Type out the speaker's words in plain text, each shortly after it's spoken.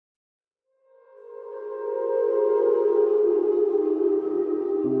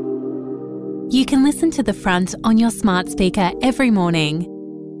You can listen to The Front on your smart speaker every morning.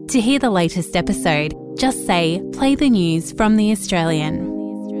 To hear the latest episode, just say, play the news from The Australian.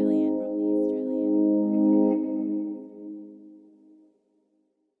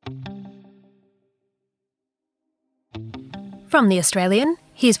 From The Australian,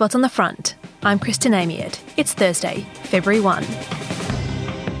 here's what's on the front. I'm Kristen Amiot. It's Thursday, February 1.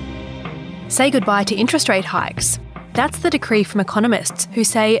 Say goodbye to interest rate hikes. That's the decree from economists who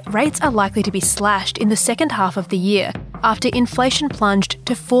say rates are likely to be slashed in the second half of the year after inflation plunged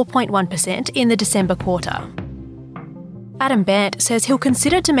to 4.1% in the December quarter. Adam Bandt says he'll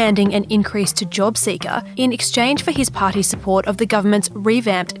consider demanding an increase to JobSeeker in exchange for his party's support of the government's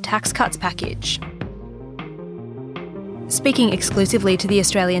revamped tax cuts package. Speaking exclusively to The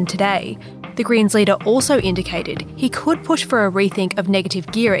Australian today, the Greens leader also indicated he could push for a rethink of negative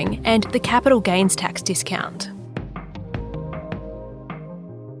gearing and the capital gains tax discount.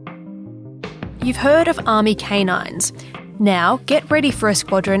 You've heard of Army canines. Now get ready for a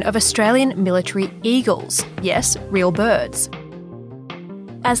squadron of Australian military eagles. Yes, real birds.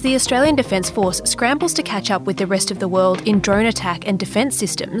 As the Australian Defence Force scrambles to catch up with the rest of the world in drone attack and defence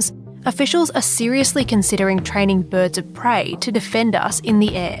systems, officials are seriously considering training birds of prey to defend us in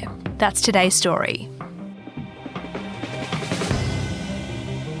the air. That's today's story.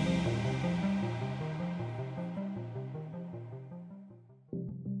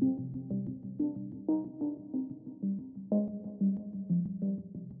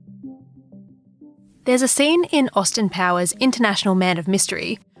 There's a scene in Austin Powers' International Man of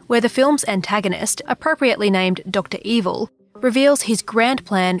Mystery where the film's antagonist, appropriately named Dr. Evil, reveals his grand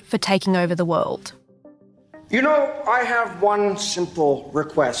plan for taking over the world. You know, I have one simple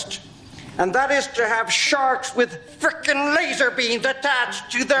request, and that is to have sharks with frickin' laser beams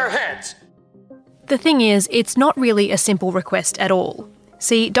attached to their heads. The thing is, it's not really a simple request at all.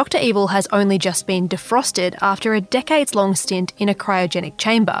 See, Dr. Evil has only just been defrosted after a decades-long stint in a cryogenic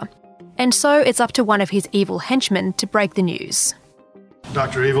chamber, and so it's up to one of his evil henchmen to break the news.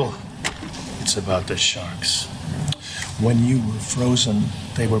 Dr. Evil, it's about the sharks. When you were frozen,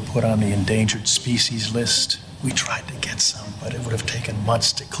 they were put on the endangered species list. We tried to get some, but it would have taken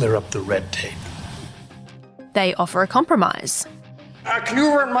months to clear up the red tape. They offer a compromise. Can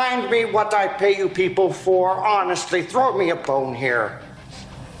you remind me what I pay you people for? Honestly, throw me a bone here.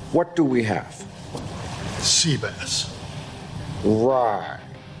 What do we have? Sea bass. Right.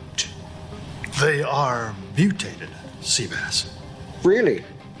 They are mutated sea bass. Really?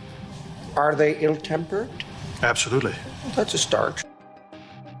 Are they ill-tempered? Absolutely. Well, that's a start.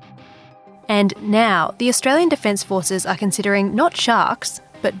 And now, the Australian Defence Forces are considering not sharks,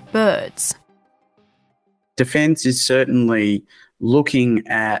 but birds. Defence is certainly looking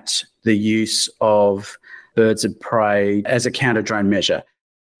at the use of birds of prey as a counter-drone measure.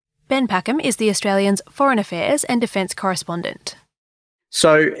 Ben Packham is the Australian's Foreign Affairs and Defence correspondent.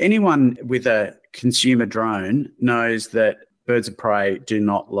 So anyone with a consumer drone knows that birds of prey do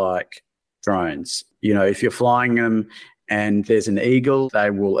not like drones. You know, if you're flying them and there's an eagle, they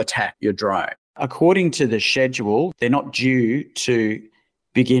will attack your drone. According to the schedule, they're not due to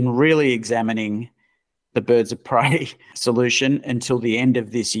begin really examining the birds of prey solution until the end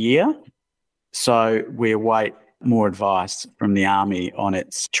of this year. So we await more advice from the Army on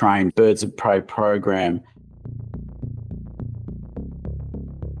its trained birds of prey program.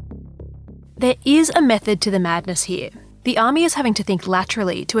 There is a method to the madness here. The Army is having to think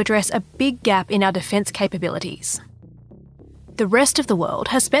laterally to address a big gap in our defence capabilities. The rest of the world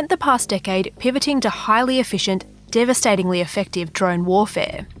has spent the past decade pivoting to highly efficient, devastatingly effective drone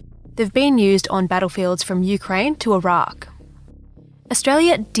warfare. They've been used on battlefields from Ukraine to Iraq.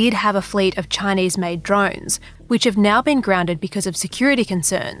 Australia did have a fleet of Chinese-made drones, which have now been grounded because of security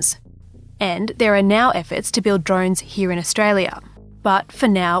concerns. And there are now efforts to build drones here in Australia. But for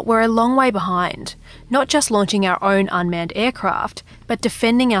now, we're a long way behind, not just launching our own unmanned aircraft, but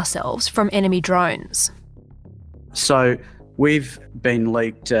defending ourselves from enemy drones. So we've been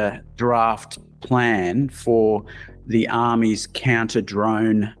leaked a draft plan for the Army's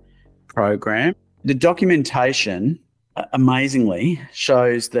counter-drone program. The documentation, amazingly,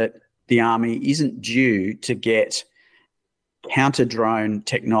 shows that the Army isn't due to get counter-drone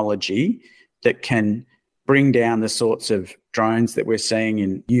technology that can bring down the sorts of drones that we're seeing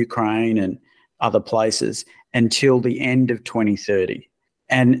in Ukraine and other places until the end of 2030.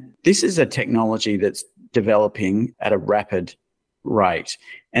 And this is a technology that's developing at a rapid rate.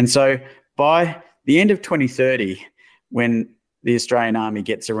 And so by the end of 2030, when the Australian Army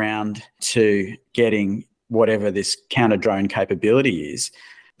gets around to getting whatever this counter-drone capability is,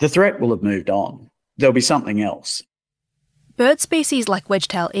 the threat will have moved on. There'll be something else. Bird species like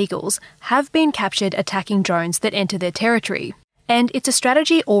wedge-tailed eagles have been captured attacking drones that enter their territory, and it's a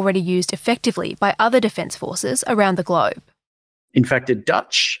strategy already used effectively by other defence forces around the globe. In fact, a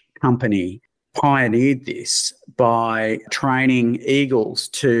Dutch company pioneered this by training eagles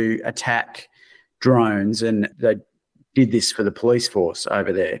to attack drones, and they did this for the police force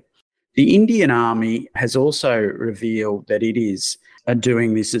over there. The Indian Army has also revealed that it is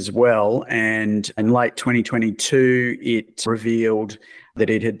doing this as well, and in late 2022 it revealed that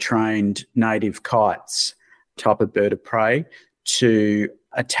it had trained native kites, type of bird of prey, to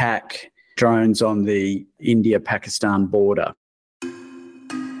attack drones on the India-Pakistan border.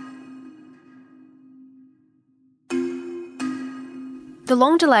 The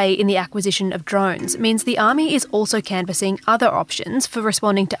long delay in the acquisition of drones means the Army is also canvassing other options for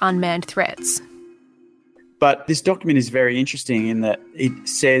responding to unmanned threats. But this document is very interesting in that it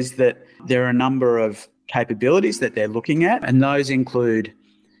says that there are a number of capabilities that they're looking at, and those include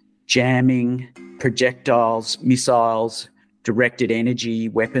jamming, projectiles, missiles, directed energy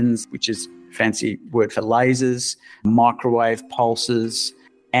weapons, which is a fancy word for lasers, microwave pulses,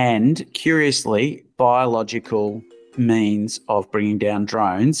 and, curiously, biological means of bringing down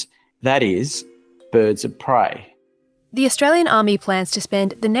drones, that is, birds of prey. The Australian Army plans to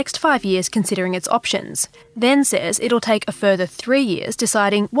spend the next 5 years considering its options, then says it'll take a further 3 years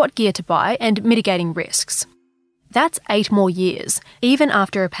deciding what gear to buy and mitigating risks. That's 8 more years, even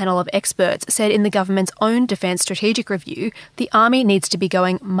after a panel of experts said in the government's own Defence Strategic Review the Army needs to be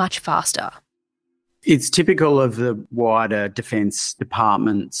going much faster. It's typical of the wider Defence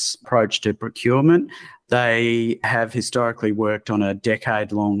Department's approach to procurement. They have historically worked on a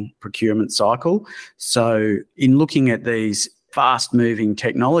decade-long procurement cycle. So in looking at these fast-moving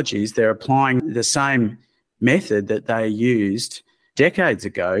technologies, they're applying the same method that they used decades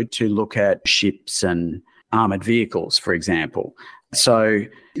ago to look at ships and armoured vehicles, for example. So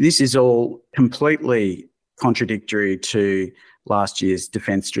this is all completely contradictory to last year's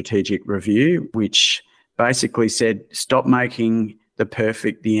Defence Strategic Review, which basically said, stop making the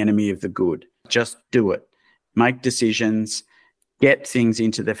perfect the enemy of the good. Just do it. Make decisions, get things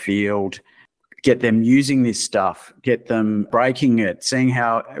into the field, get them using this stuff, get them breaking it, seeing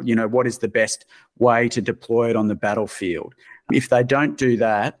how, what is the best way to deploy it on the battlefield. If they don't do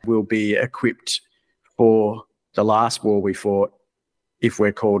that, we'll be equipped for the last war we fought if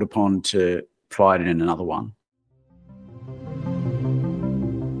we're called upon to fight in another one.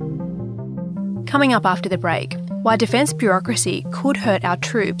 Coming up after the break, why defence bureaucracy could hurt our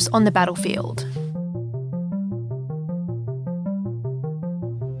troops on the battlefield.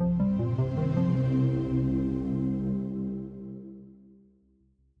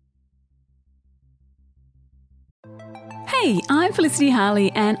 Hey, I'm Felicity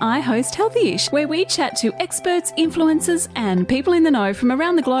Harley and I host Healthyish, where we chat to experts, influencers and people in the know from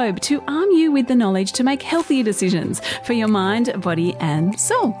around the globe to arm you with the knowledge to make healthier decisions for your mind, body and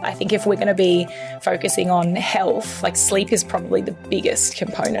soul. I think if we're going to be focusing on health, sleep is probably the biggest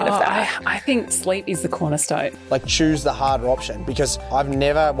component of that. I think sleep is the cornerstone. Choose the harder option, because I've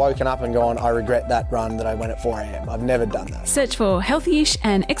never woken up and gone, I regret that run that I went at 4 a.m. I've never done that. Search for Healthyish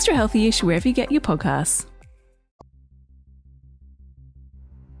and Extra Healthyish wherever you get your podcasts.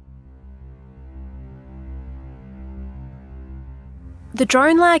 The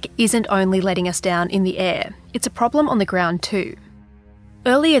drone lag isn't only letting us down in the air, it's a problem on the ground too.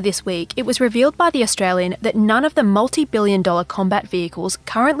 Earlier this week, it was revealed by The Australian that none of the multi-billion-dollar combat vehicles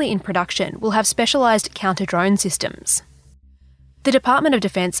currently in production will have specialised counter-drone systems. The Department of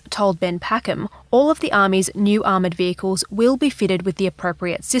Defence told Ben Packham all of the Army's new armoured vehicles will be fitted with the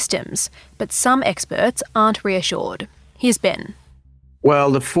appropriate systems, but some experts aren't reassured. Here's Ben.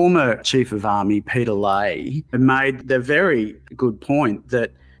 Well, the former Chief of Army, Peter Leahy, made the very good point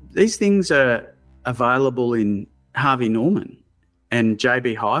that these things are available in Harvey Norman and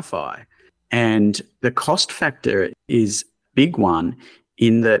JB Hi-Fi. And the cost factor is a big one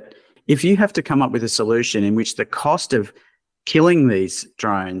in that if you have to come up with a solution in which the cost of killing these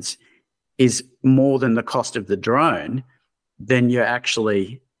drones is more than the cost of the drone, then you're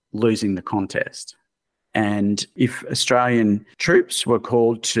actually losing the contest. And if Australian troops were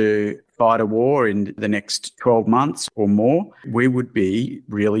called to fight a war in the next 12 months or more, we would be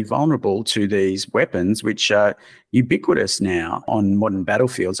really vulnerable to these weapons, which are ubiquitous now on modern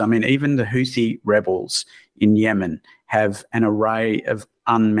battlefields. I mean, even the Houthi rebels in Yemen have an array of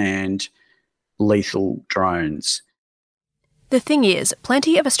unmanned lethal drones. The thing is,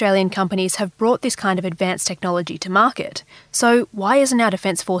 plenty of Australian companies have brought this kind of advanced technology to market. So why isn't our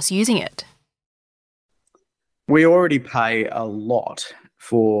Defence Force using it? We already pay a lot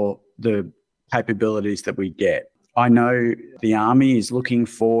for the capabilities that we get. I know the Army is looking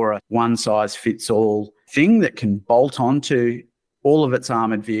for a one-size-fits-all thing that can bolt onto all of its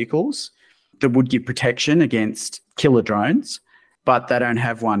armoured vehicles that would give protection against killer drones, but they don't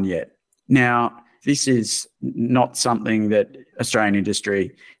have one yet. Now, this is not something that Australian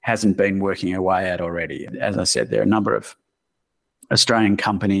industry hasn't been working away at already. As I said, there are a number of Australian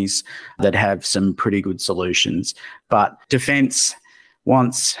companies that have some pretty good solutions, but Defence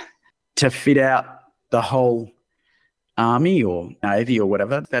wants to fit out the whole Army or Navy or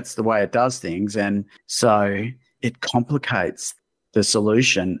whatever. That's the way it does things. And so it complicates the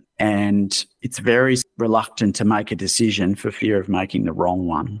solution, and it's very reluctant to make a decision for fear of making the wrong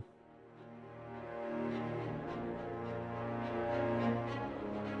one.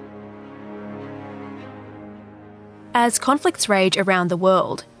 As conflicts rage around the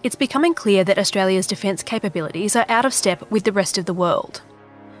world, it's becoming clear that Australia's defence capabilities are out of step with the rest of the world.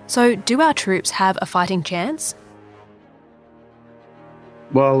 So, do our troops have a fighting chance?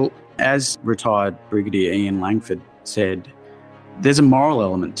 Well, as retired Brigadier Ian Langford said, there's a moral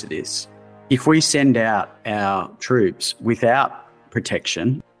element to this. If we send out our troops without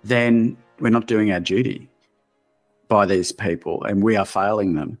protection, then we're not doing our duty by these people, and we are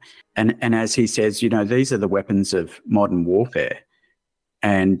failing them. And as he says, you know, these are the weapons of modern warfare.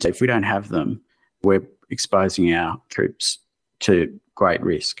 And if we don't have them, we're exposing our troops to great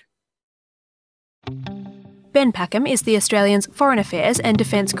risk. Ben Packham is the Australian's Foreign Affairs and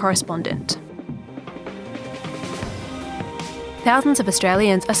Defence correspondent. Thousands of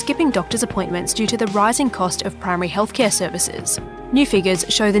Australians are skipping doctor's appointments due to the rising cost of primary healthcare services. New figures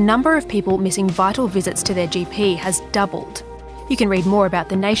show the number of people missing vital visits to their GP has doubled. You can read more about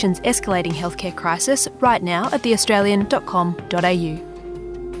the nation's escalating healthcare crisis right now at theaustralian.com.au.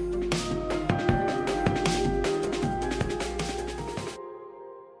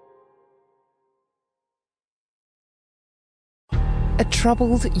 A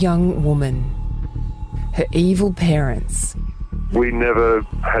troubled young woman. Her evil parents. We never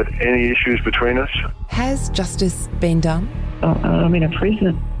had any issues between us. Has justice been done? I'm in a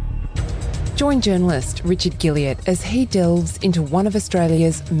prison. Join journalist Richard Gilliatt as he delves into one of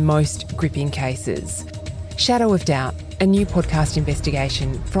Australia's most gripping cases. Shadow of Doubt, a new podcast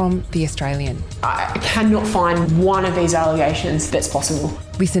investigation from The Australian. I cannot find one of these allegations that's possible.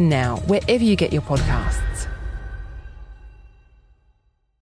 Listen now, wherever you get your podcasts.